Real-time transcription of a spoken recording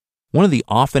One of the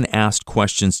often asked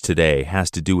questions today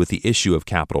has to do with the issue of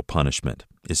capital punishment.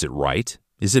 Is it right?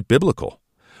 Is it biblical?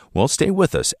 Well, stay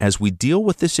with us as we deal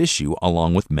with this issue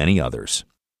along with many others.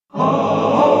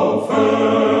 How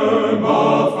firm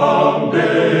a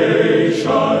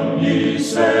foundation, ye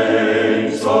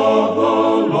saints of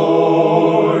the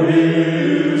Lord,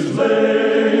 is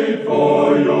laid,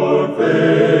 for your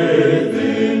faith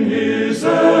in His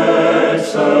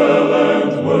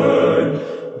excellent word.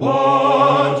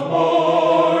 What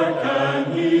more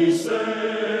can He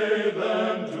say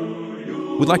than to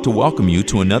you? We'd like to welcome you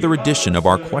to another edition of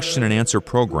our question and answer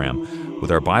program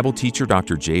with our Bible teacher,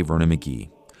 Dr. J. Vernon McGee.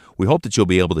 We hope that you'll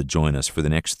be able to join us for the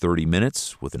next 30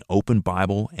 minutes with an open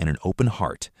Bible and an open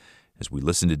heart as we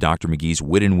listen to Dr. McGee's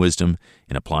wit and wisdom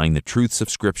in applying the truths of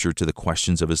Scripture to the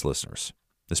questions of his listeners.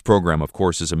 This program, of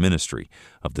course, is a ministry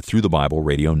of the Through the Bible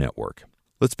radio network.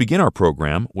 Let's begin our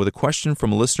program with a question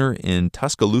from a listener in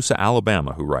Tuscaloosa,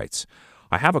 Alabama, who writes,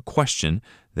 I have a question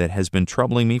that has been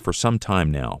troubling me for some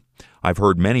time now. I've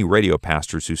heard many radio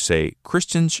pastors who say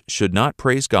Christians should not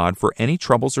praise God for any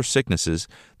troubles or sicknesses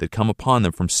that come upon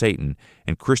them from Satan,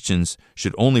 and Christians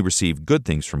should only receive good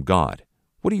things from God.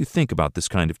 What do you think about this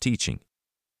kind of teaching?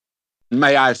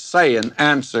 May I say in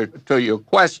answer to your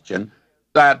question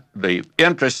that the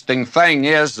interesting thing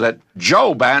is that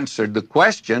Job answered the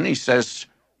question. He says,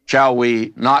 shall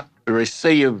we not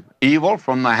receive evil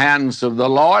from the hands of the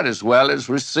Lord as well as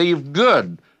receive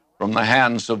good from the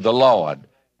hands of the Lord?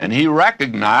 And he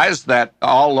recognized that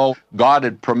although God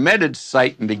had permitted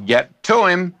Satan to get to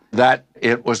him, that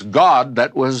it was God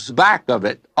that was back of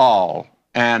it all.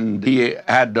 And he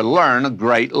had to learn a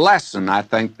great lesson. I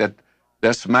think that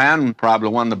this man, probably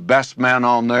one of the best men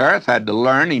on the earth, had to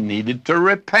learn he needed to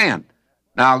repent.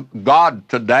 Now, God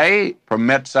today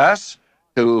permits us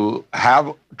to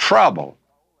have trouble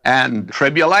and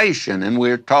tribulation, and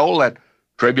we're told that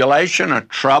tribulation or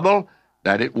trouble,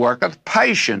 that it worketh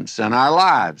patience in our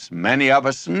lives. Many of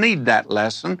us need that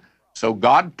lesson, so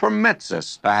God permits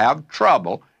us to have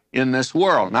trouble in this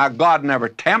world. Now, God never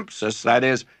tempts us, that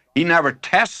is, He never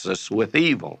tests us with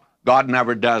evil. God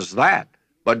never does that.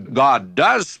 But God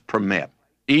does permit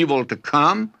evil to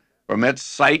come, permits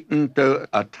Satan to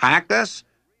attack us,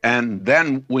 and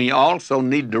then we also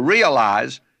need to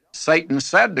realize Satan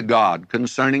said to God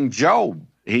concerning Job,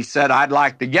 he said, I'd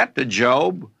like to get to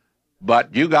Job,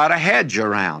 but you got a hedge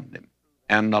around him.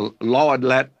 And the Lord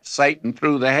let Satan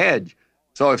through the hedge.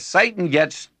 So if Satan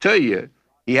gets to you,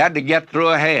 he had to get through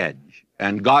a hedge,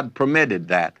 and God permitted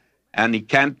that. And he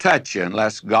can't touch you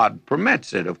unless God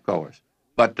permits it, of course.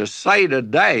 But to say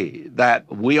today that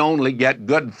we only get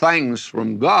good things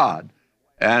from God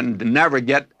and never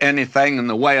get anything in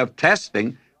the way of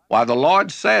testing, why, the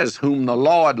Lord says, whom the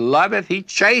Lord loveth, He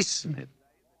chasteneth.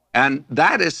 And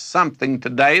that is something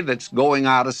today that's going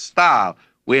out of style.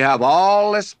 We have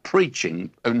all this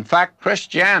preaching. In fact,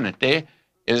 Christianity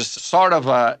is sort of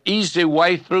an easy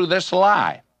way through this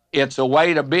life. It's a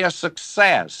way to be a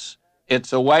success.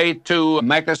 It's a way to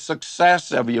make a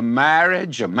success of your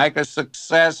marriage, or make a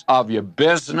success of your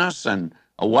business, and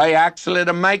a way actually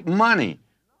to make money.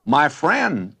 My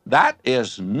friend, that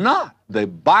is not the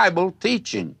Bible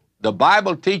teaching. The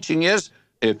Bible teaching is,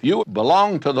 if you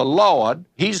belong to the Lord,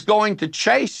 He's going to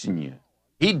chasten you.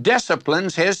 He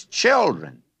disciplines His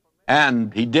children.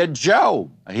 And He did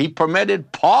Job. He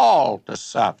permitted Paul to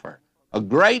suffer a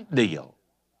great deal.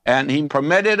 And He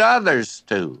permitted others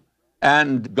to.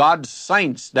 And God's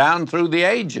saints down through the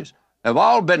ages have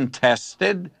all been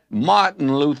tested.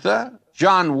 Martin Luther,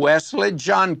 John Wesley,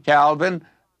 John Calvin,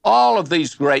 all of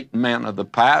these great men of the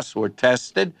past were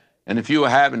tested. And if you are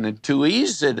having it too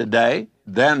easy today,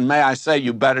 then may I say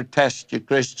you better test your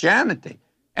Christianity.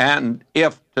 And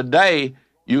if today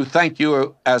you think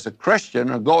you, as a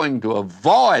Christian, are going to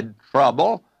avoid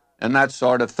trouble and that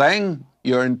sort of thing,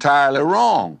 you're entirely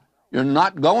wrong. You're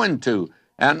not going to.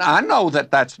 And I know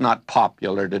that that's not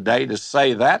popular today to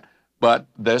say that, but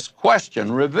this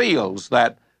question reveals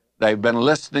that they've been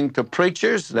listening to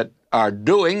preachers that are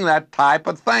doing that type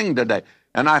of thing today.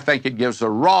 And I think it gives a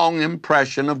wrong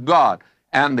impression of God.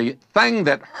 And the thing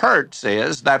that hurts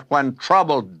is that when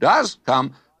trouble does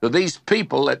come to these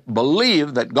people that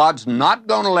believe that God's not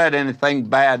going to let anything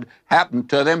bad happen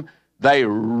to them, they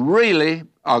really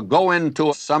are going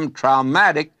to some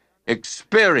traumatic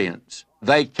experience.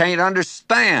 They can't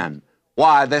understand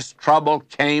why this trouble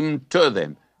came to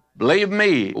them. Believe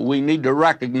me, we need to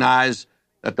recognize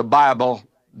that the Bible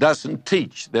doesn't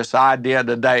teach this idea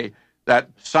today that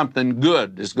something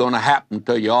good is going to happen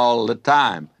to you all the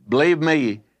time. Believe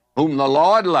me, whom the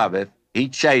Lord loveth, He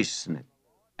chasteneth.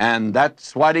 And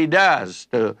that's what He does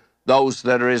to those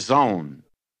that are His own.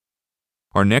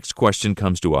 Our next question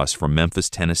comes to us from Memphis,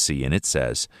 Tennessee, and it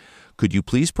says, "Could you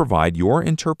please provide your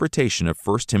interpretation of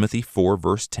 1 Timothy 4,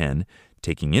 verse 10,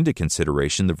 taking into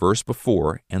consideration the verse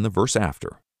before and the verse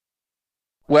after?"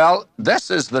 Well, this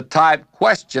is the type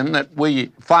question that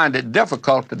we find it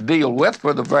difficult to deal with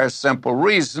for the very simple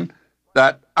reason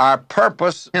that our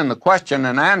purpose in the question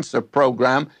and answer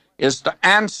program is to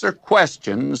answer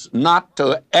questions, not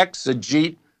to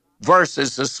exegete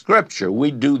verses of Scripture.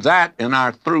 We do that in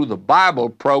our Through the Bible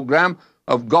program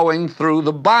of going through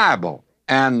the Bible.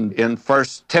 And in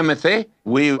 1 Timothy,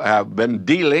 we have been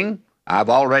dealing, I've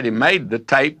already made the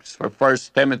tapes for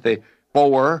 1 Timothy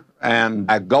 4, and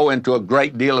I go into a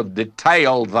great deal of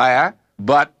detail there,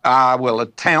 but I will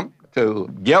attempt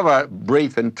to give a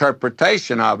brief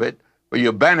interpretation of it for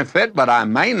your benefit, but I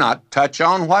may not touch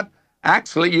on what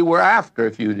actually you were after.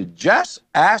 If you'd just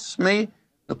ask me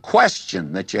the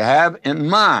question that you have in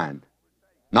mind,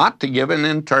 not to give an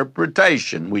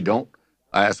interpretation. We don't,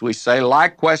 as we say,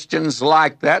 like questions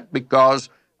like that because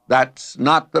that's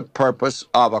not the purpose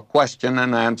of a question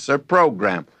and answer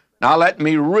program. Now let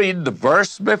me read the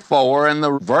verse before and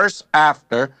the verse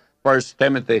after 1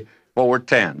 Timothy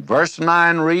 4:10. Verse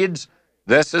 9 reads,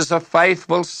 "This is a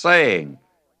faithful saying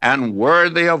and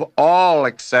worthy of all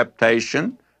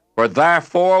acceptation, for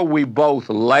therefore we both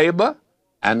labor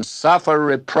and suffer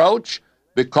reproach,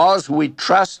 because we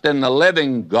trust in the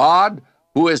living God,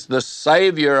 who is the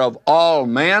Savior of all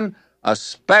men,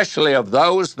 especially of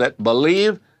those that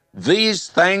believe. These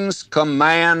things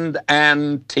command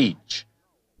and teach."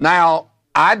 Now,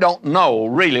 I don't know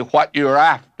really what you're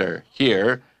after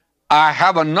here. I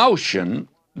have a notion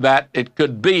that it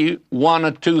could be one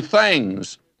of two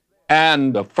things.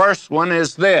 And the first one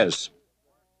is this: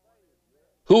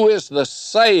 who is the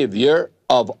Savior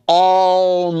of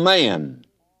all men?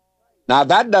 Now,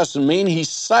 that doesn't mean he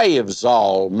saves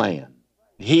all men.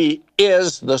 He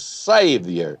is the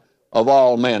Savior of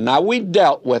all men. Now, we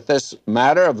dealt with this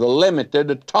matter of the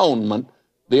limited atonement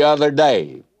the other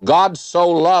day. God so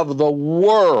loved the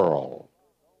world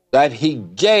that he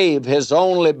gave his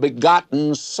only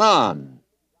begotten Son.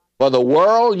 For the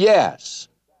world, yes,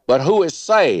 but who is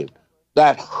saved?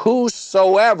 That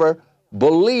whosoever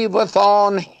believeth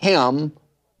on him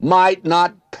might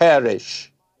not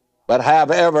perish, but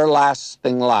have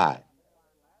everlasting life.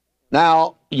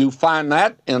 Now, you find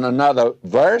that in another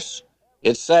verse.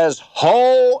 It says,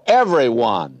 "Ho,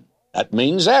 everyone." That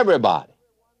means everybody.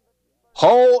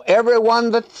 "Ho,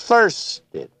 everyone that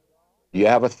thirsteth." Do you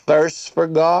have a thirst for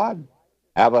God?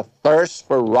 Have a thirst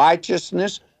for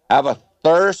righteousness? Have a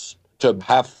thirst to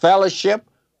have fellowship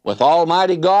with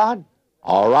Almighty God?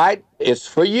 All right, it's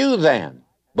for you then,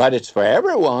 but it's for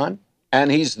everyone, and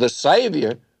he's the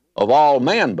Savior of all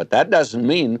men, but that doesn't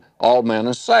mean all men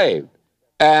are saved.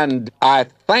 And I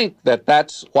think that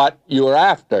that's what you're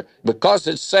after, because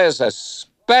it says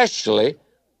especially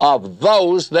of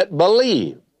those that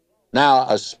believe. Now,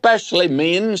 especially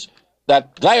means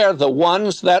that they're the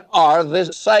ones that are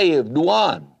the saved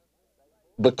one.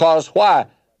 Because why?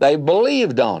 They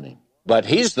believed on him. But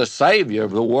he's the Savior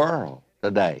of the world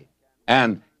today.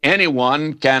 And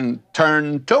anyone can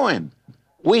turn to him.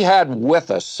 We had with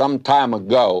us some time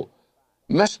ago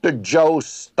Mr. Joe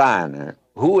Steiner,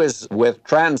 who is with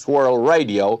Transworld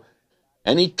Radio,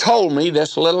 and he told me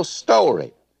this little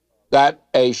story, that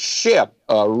a ship,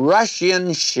 a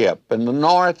Russian ship in the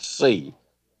North Sea,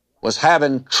 was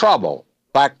having trouble.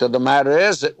 Fact of the matter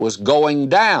is, it was going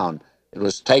down. It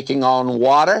was taking on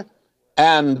water,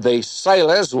 and the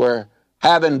sailors were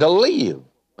having to leave.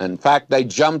 In fact, they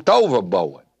jumped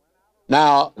overboard.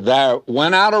 Now, there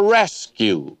went out a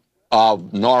rescue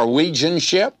of Norwegian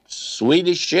ships,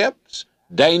 Swedish ships,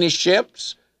 Danish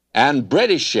ships, and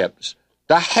British ships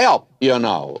to help,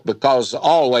 because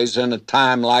always in a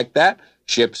time like that,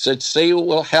 ships at sea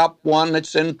will help one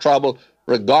that's in trouble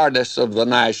regardless of the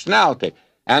nationality.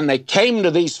 And they came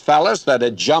to these fellas that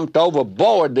had jumped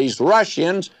overboard, these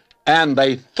Russians, and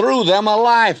they threw them a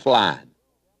lifeline,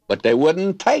 but they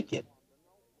wouldn't take it.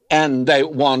 And they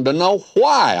wanted to know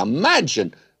why.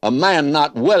 Imagine a man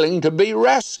not willing to be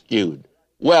rescued.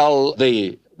 Well,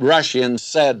 the Russians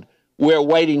said, "We're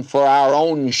waiting for our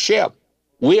own ship.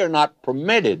 We are not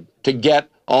permitted to get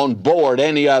on board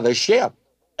any other ship.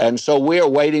 And so we're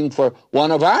waiting for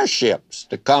one of our ships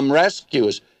to come rescue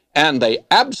us." And they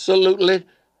absolutely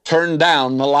turned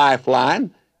down the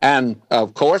lifeline. And,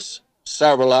 of course,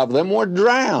 several of them were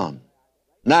drowned.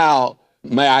 Now,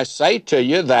 may I say to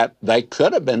you that they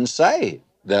could have been saved.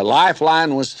 The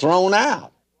lifeline was thrown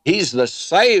out. He's the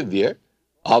Savior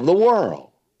of the world.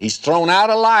 He's thrown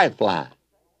out a lifeline.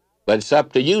 But it's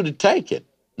up to you to take it.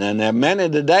 And there are many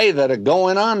today that are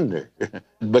going under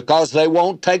because they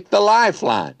won't take the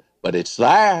lifeline. But it's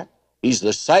there. He's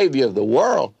the Savior of the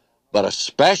world, but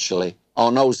especially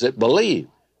on those that believe.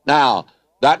 Now,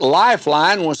 that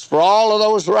lifeline was for all of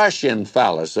those Russian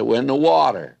fellas that were in the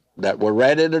water, that were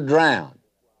ready to drown.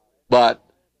 But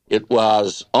it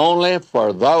was only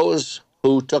for those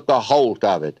who took a hold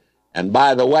of it. And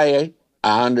by the way,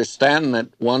 I understand that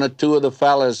one or two of the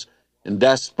fellas in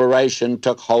desperation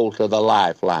took hold of the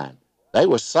lifeline. They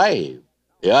were saved.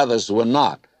 The others were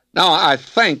not. Now, I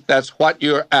think that's what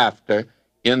you're after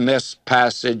in this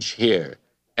passage here.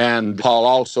 And Paul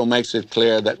also makes it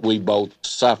clear that we both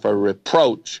suffer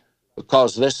reproach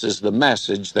because this is the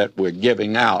message that we're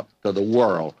giving out to the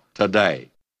world today.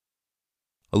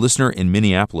 A listener in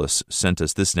Minneapolis sent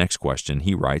us this next question.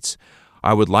 He writes,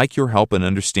 I would like your help in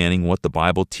understanding what the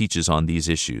Bible teaches on these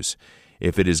issues.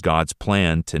 If it is God's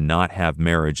plan to not have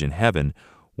marriage in heaven,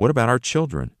 what about our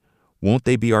children? Won't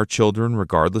they be our children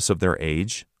regardless of their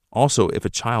age? Also, if a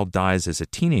child dies as a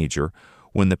teenager,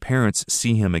 when the parents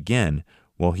see him again,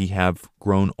 will he have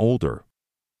grown older?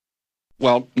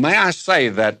 Well, may I say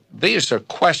that these are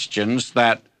questions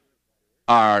that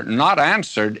are not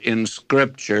answered in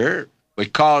Scripture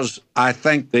because I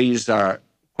think these are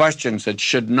questions that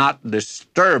should not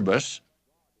disturb us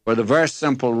for the very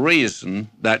simple reason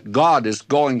that God is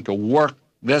going to work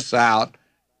this out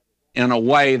in a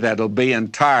way that'll be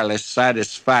entirely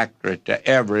satisfactory to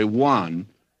everyone.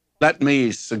 Let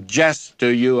me suggest to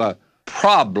you a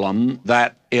problem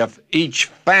that if each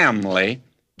family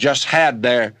just had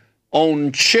their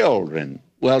own children,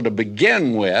 well, to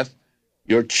begin with,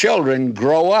 your children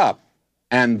grow up,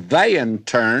 and they in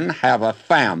turn have a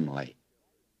family.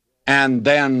 And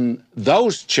then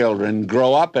those children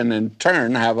grow up and in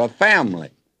turn have a family.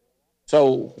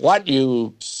 So what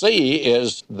you see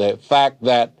is the fact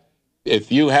that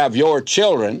if you have your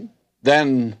children,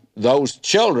 then those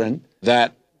children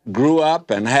that grew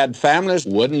up and had families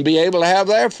wouldn't be able to have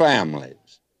their families.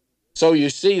 So you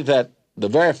see that the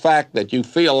very fact that you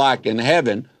feel like in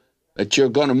heaven that you're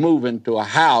going to move into a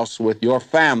house with your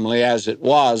family as it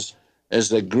was as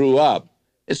they grew up,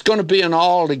 it's going to be an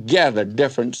altogether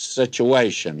different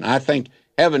situation. I think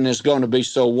heaven is going to be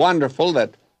so wonderful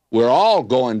that we're all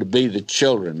going to be the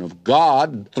children of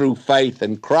God through faith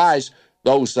in Christ.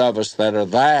 Those of us that are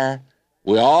there,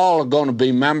 we all are going to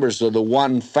be members of the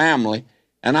one family.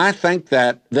 And I think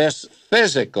that this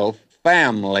physical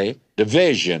family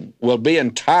division will be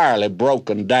entirely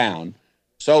broken down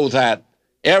so that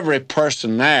every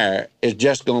person there is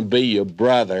just going to be your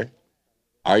brother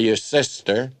or your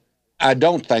sister. I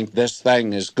don't think this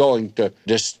thing is going to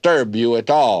disturb you at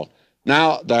all.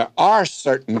 Now, there are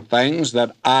certain things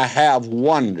that I have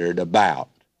wondered about,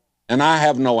 and I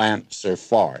have no answer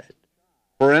for it.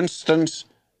 For instance,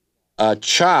 a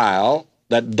child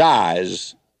that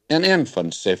dies in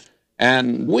infancy,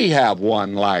 and we have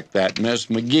one like that. Miss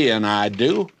McGee and I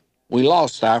do. We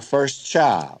lost our first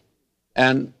child,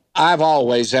 and I've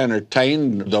always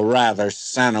entertained the rather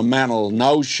sentimental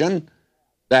notion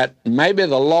that maybe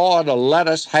the Lord will let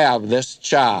us have this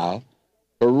child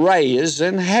to raise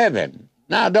in heaven.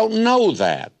 Now, I don't know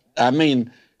that. I mean,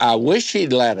 I wish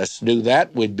He'd let us do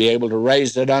that. We'd be able to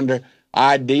raise it under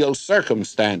ideal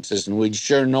circumstances, and we'd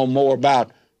sure know more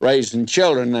about raising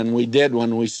children than we did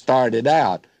when we started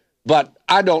out. But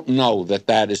I don't know that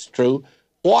that is true.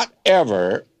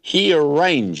 Whatever He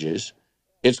arranges,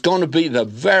 it's going to be the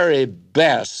very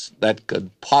best that could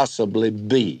possibly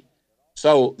be.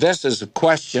 So this is a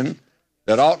question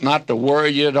that ought not to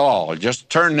worry you at all. Just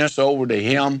turn this over to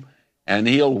Him, and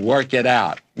He'll work it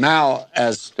out. Now,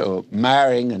 as to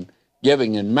marrying and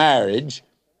giving in marriage,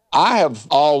 I have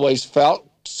always felt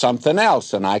something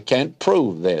else, and I can't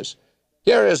prove this.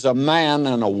 Here is a man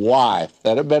and a wife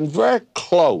that have been very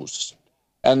close,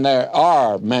 and there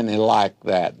are many like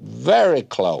that, very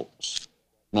close.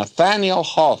 Nathaniel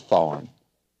Hawthorne,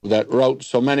 that wrote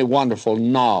so many wonderful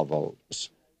novels,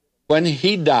 when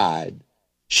he died,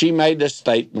 she made a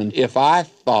statement, if I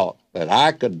thought that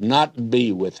I could not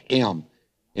be with him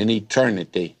in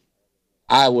eternity,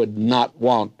 I would not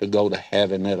want to go to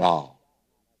heaven at all.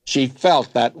 She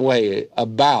felt that way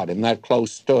about him, that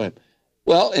close to him.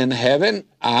 Well, in heaven,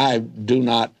 I do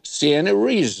not see any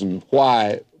reason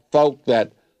why folk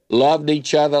that loved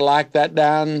each other like that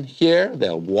down here,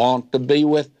 they'll want to be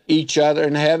with each other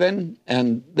in heaven,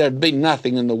 and there'd be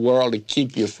nothing in the world to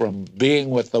keep you from being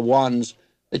with the ones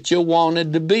that you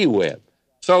wanted to be with.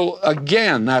 So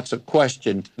again, that's a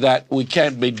question that we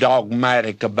can't be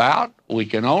dogmatic about. We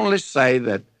can only say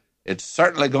that it's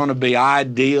certainly going to be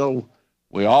ideal.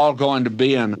 We're all going to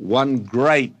be in one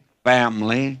great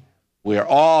family We're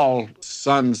all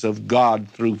sons of God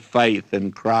through faith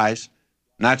in Christ,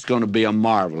 and that's going to be a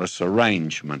marvelous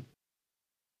arrangement.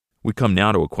 We come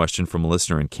now to a question from a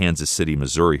listener in Kansas City,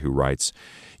 Missouri, who writes,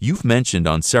 "You've mentioned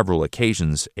on several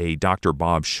occasions a Dr.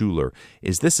 Bob Shuler.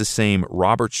 Is this the same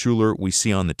Robert Schuler we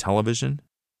see on the television?"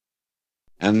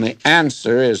 And the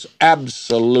answer is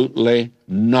absolutely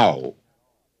no.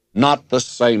 Not the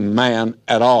same man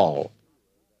at all.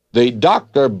 The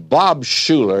Dr. Bob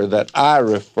Shuler that I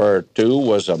refer to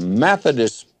was a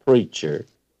Methodist preacher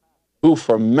who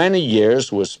for many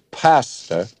years was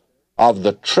pastor of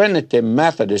the Trinity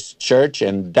Methodist Church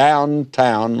in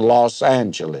downtown Los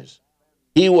Angeles.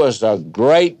 He was a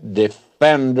great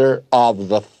defender of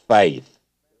the faith.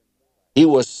 He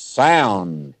was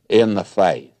sound in the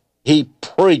faith. He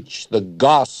preached the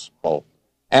gospel,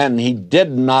 and he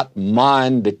did not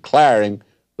mind declaring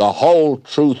the whole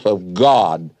truth of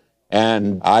God.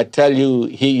 And I tell you,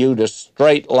 he used a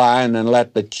straight line and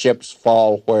let the chips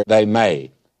fall where they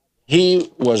may.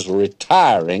 He was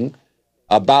retiring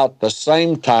about the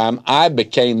same time I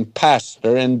became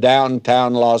pastor in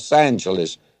downtown Los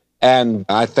Angeles. And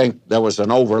I think there was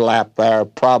an overlap there,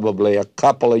 probably a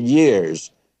couple of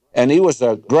years. And he was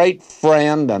a great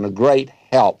friend and a great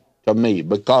help to me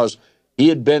because he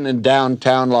had been in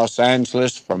downtown Los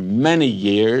Angeles for many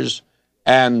years,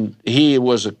 and he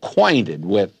was acquainted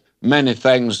with many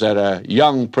things that a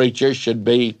young preacher should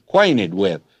be acquainted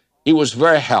with. He was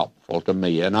very helpful to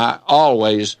me, and I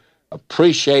always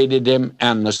appreciated him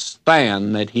and the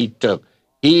stand that he took.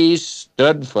 He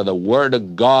stood for the Word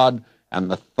of God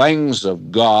and the things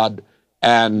of God,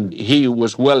 and he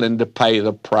was willing to pay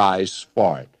the price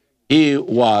for it. He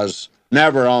was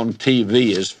never on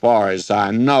TV as far as I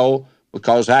know,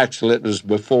 because actually it was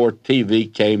before TV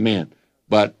came in.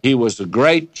 But he was a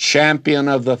great champion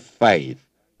of the faith,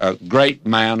 a great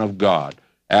man of God,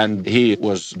 and he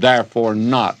was therefore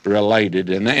not related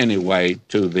in any way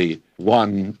to the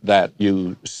one that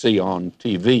you see on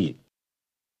TV.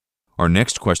 Our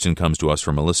next question comes to us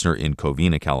from a listener in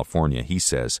Covina, California. He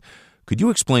says, "Could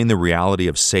you explain the reality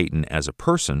of Satan as a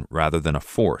person rather than a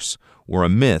force, or a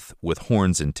myth with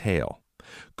horns and tail?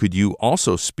 Could you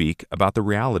also speak about the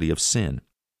reality of sin?"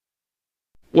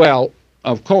 Well,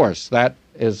 of course, that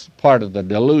is part of the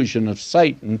delusion of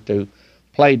Satan, to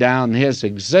play down his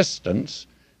existence.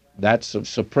 That's a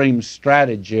supreme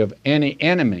strategy of any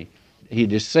enemy. He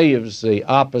deceives the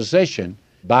opposition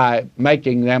by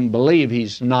making them believe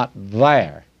he's not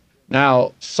there.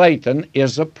 Now, Satan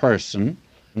is a person.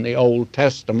 In the Old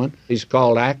Testament, he's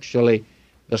called actually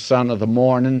the son of the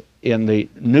morning. In the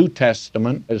New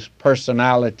Testament, his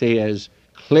personality is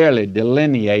clearly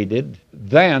delineated.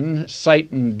 Then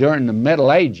Satan, during the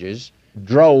Middle Ages,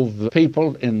 drove the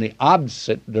people in the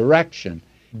opposite direction.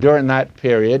 During that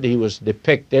period, he was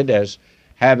depicted as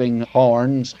having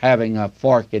horns, having a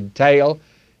forked tail,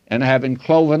 and having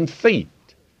cloven feet.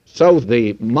 So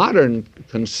the modern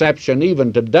conception,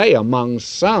 even today among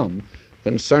some,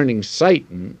 concerning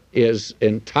Satan is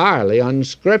entirely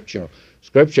unscriptural.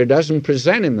 Scripture doesn't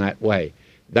present him that way.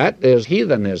 That is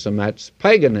heathenism, that's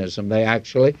paganism. They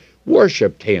actually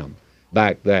worshiped him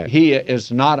back there. He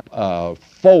is not a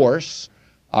force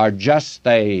or just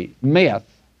a myth.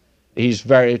 He's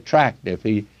very attractive.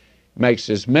 He makes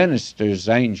his ministers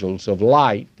angels of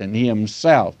light, and he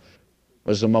himself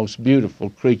was the most beautiful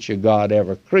creature God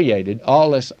ever created.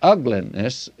 All this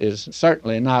ugliness is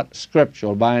certainly not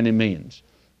scriptural by any means.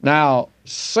 Now,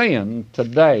 sin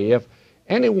today, if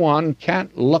anyone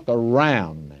can't look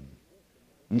around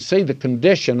and see the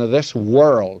condition of this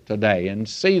world today and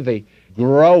see the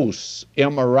gross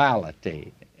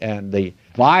immorality and the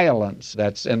violence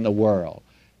that's in the world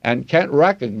and can't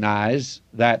recognize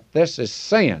that this is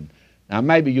sin. Now,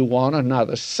 maybe you want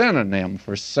another synonym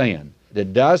for sin.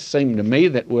 It does seem to me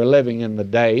that we're living in the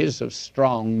days of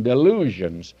strong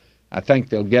delusions. I think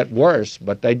they'll get worse,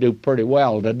 but they do pretty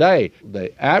well today.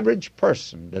 The average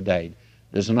person today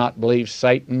does not believe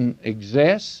Satan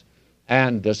exists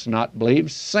and does not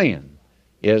believe sin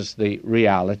is the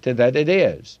reality that it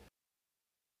is.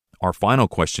 Our final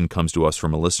question comes to us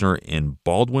from a listener in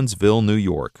Baldwinsville, New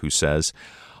York, who says,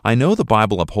 "I know the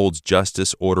Bible upholds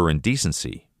justice, order, and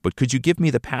decency, but could you give me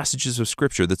the passages of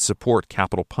Scripture that support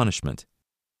capital punishment?"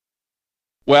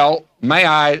 Well, may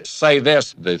I say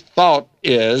this? The thought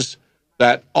is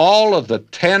that all of the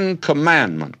 10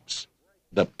 Commandments,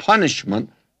 the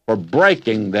punishment for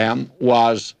breaking them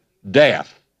was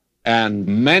death. And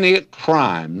many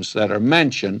crimes that are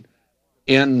mentioned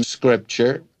in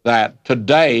Scripture that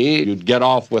today you'd get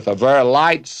off with a very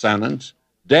light sentence,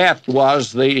 death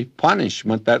was the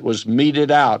punishment that was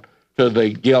meted out to the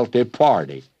guilty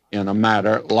party in a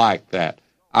matter like that.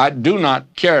 I do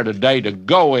not care today to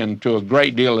go into a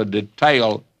great deal of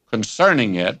detail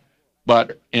concerning it,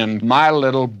 but in my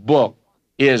little book,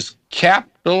 Is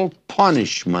Capital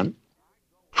Punishment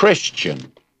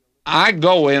Christian? I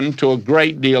go into a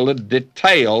great deal of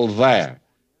detail there.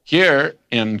 Here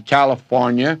in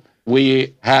California,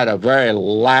 we had a very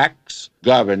lax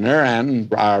governor,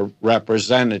 and our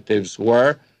representatives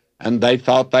were, and they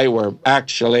thought they were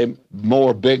actually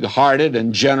more big-hearted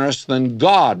and generous than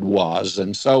God was,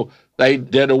 and so they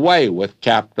did away with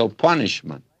capital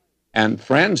punishment. And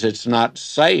friends, it's not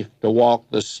safe to walk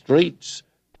the streets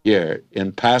here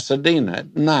in Pasadena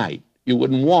at night. You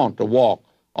wouldn't want to walk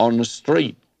on the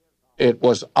street. It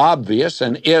was obvious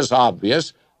and is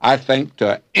obvious, I think,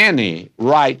 to any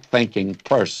right-thinking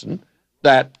person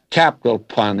that capital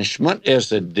punishment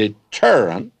is a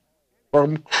deterrent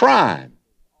from crime.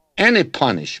 Any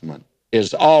punishment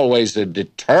is always a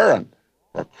deterrent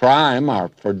for crime or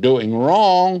for doing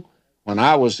wrong. When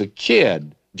I was a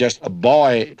kid, just a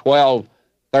boy, 12,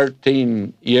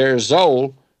 13 years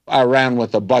old, I ran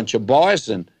with a bunch of boys,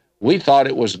 and we thought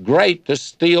it was great to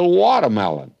steal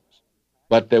watermelons.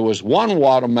 But there was one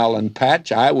watermelon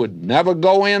patch I would never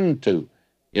go into.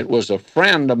 It was a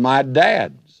friend of my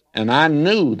dad's, and I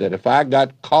knew that if I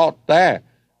got caught there,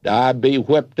 I'd be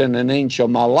whipped in an inch of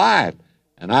my life,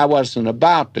 and I wasn't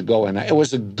about to go in there. It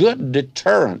was a good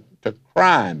deterrent to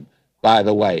crime, by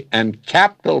the way, and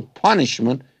capital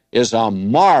punishment is a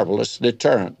marvelous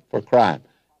deterrent for crime.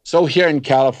 So here in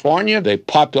California, the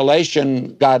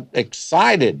population got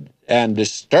excited and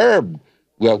disturbed.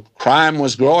 Well, crime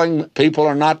was growing. People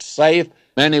are not safe.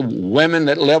 Many women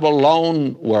that live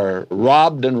alone were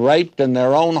robbed and raped in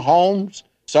their own homes,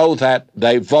 so that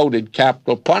they voted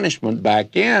capital punishment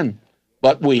back in.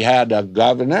 But we had a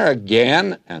governor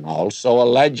again and also a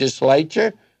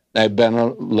legislature. They've been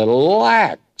a little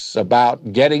lax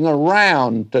about getting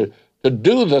around to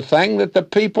do the thing that the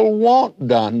people want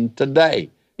done today.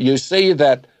 You see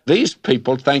that these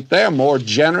people think they're more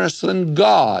generous than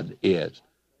God is,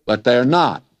 but they're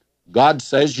not. God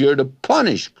says you're to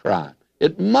punish crime.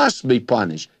 It must be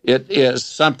punished. It is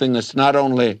something that's not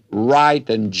only right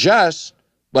and just,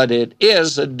 but it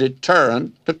is a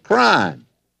deterrent to crime.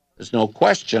 There's no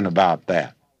question about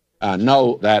that. I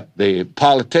know that the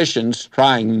politicians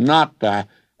trying not to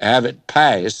have it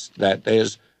passed, that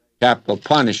is capital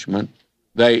punishment,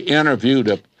 they interviewed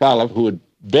a fellow who had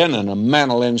been in a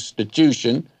mental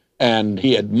institution, and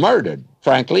he had murdered.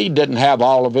 Frankly, he didn't have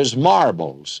all of his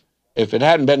marbles. If it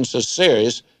hadn't been so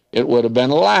serious, it would have been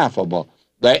laughable.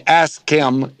 They asked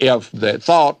him if the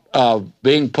thought of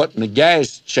being put in a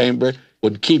gas chamber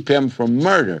would keep him from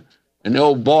murder. And the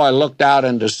old boy looked out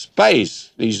into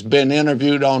space. He's been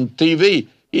interviewed on TV.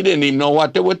 He didn't even know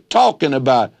what they were talking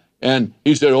about. And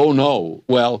he said, oh, no.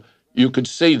 Well, you could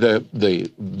see the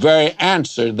very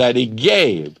answer that he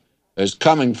gave as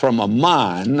coming from a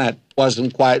mind that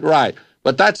wasn't quite right.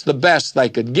 But that's the best they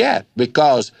could get,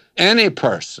 because any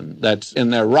person that's in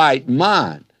their right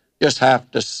mind just have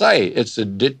to say it's a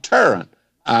deterrent.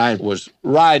 I was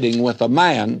riding with a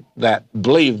man that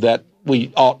believed that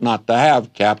we ought not to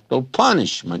have capital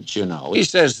punishment, you know. He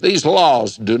says these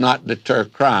laws do not deter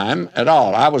crime at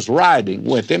all. I was riding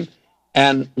with him,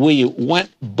 and we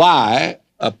went by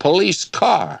a police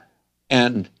car,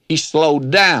 and he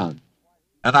slowed down.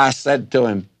 And I said to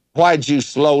him, why'd you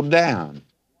slow down?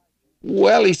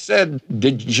 Well, he said,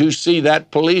 did you see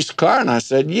that police car? And I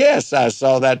said, yes, I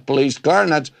saw that police car,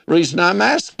 and that's the reason I'm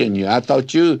asking you. I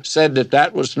thought you said that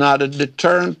that was not a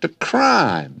deterrent to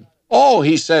crime. Oh,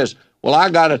 he says, well,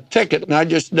 I got a ticket, and I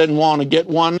just didn't want to get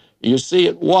one. You see,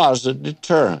 it was a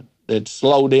deterrent. It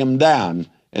slowed him down,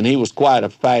 and he was quite a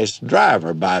fast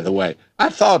driver, by the way. I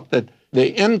thought that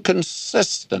the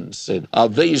inconsistency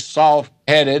of these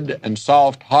soft-headed and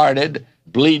soft-hearted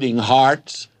bleeding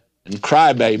hearts and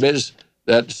crybabies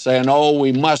that saying, oh,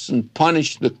 we mustn't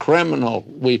punish the criminal.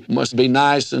 We must be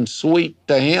nice and sweet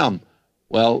to him.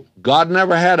 Well, God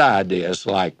never had ideas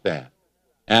like that.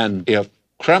 And if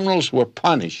criminals were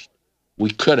punished,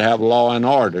 we could have law and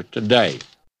order today.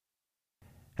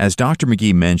 As Dr.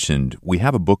 McGee mentioned, we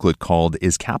have a booklet called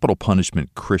Is Capital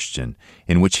Punishment Christian?,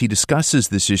 in which he discusses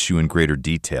this issue in greater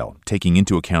detail, taking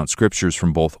into account scriptures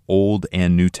from both Old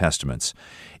and New Testaments.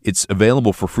 It's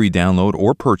available for free download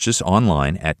or purchase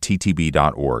online at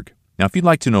ttb.org. Now, if you'd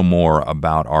like to know more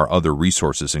about our other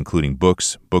resources, including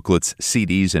books, booklets,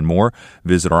 CDs, and more,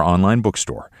 visit our online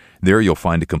bookstore. There you'll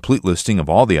find a complete listing of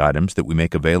all the items that we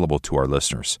make available to our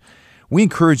listeners. We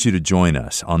encourage you to join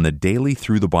us on the daily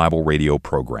Through the Bible radio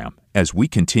program as we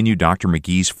continue Dr.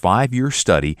 McGee's 5-year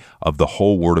study of the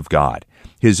whole Word of God.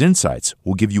 His insights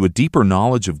will give you a deeper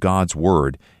knowledge of God's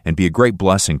Word and be a great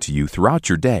blessing to you throughout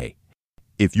your day.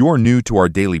 If you're new to our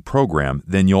daily program,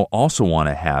 then you'll also want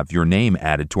to have your name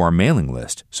added to our mailing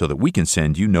list so that we can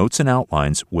send you notes and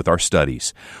outlines with our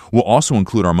studies. We'll also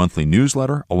include our monthly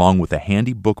newsletter along with a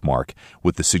handy bookmark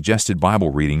with the suggested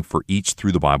Bible reading for each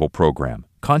Through the Bible program.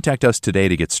 Contact us today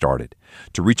to get started.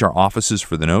 To reach our offices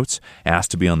for the notes, ask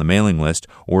to be on the mailing list,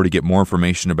 or to get more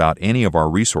information about any of our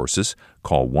resources,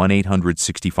 call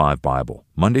 1-800-65-BIBLE,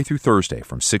 Monday through Thursday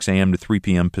from 6 a.m. to 3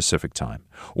 p.m. Pacific Time,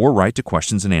 or write to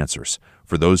Questions and Answers.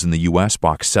 For those in the U.S.,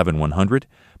 Box 7100,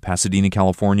 Pasadena,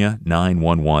 California,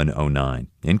 91109.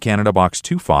 In Canada, Box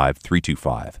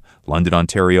 25325, London,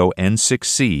 Ontario,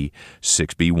 N6C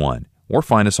 6B1. Or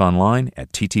find us online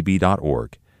at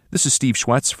ttb.org. This is Steve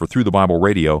Schwetz for Through the Bible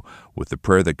Radio with the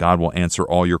prayer that God will answer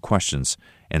all your questions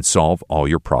and solve all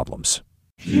your problems.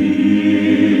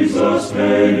 Jesus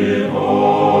paid it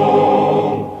all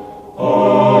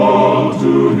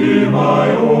to Him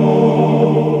I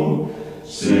owe.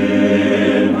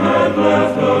 Sin had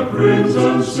left a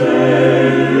crimson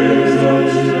stain,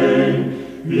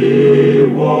 He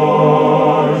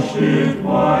washed it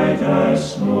white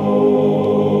as snow.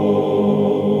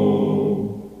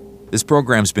 This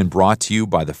program's been brought to you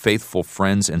by the faithful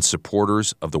friends and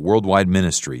supporters of the worldwide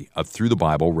ministry of Through the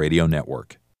Bible Radio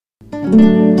Network.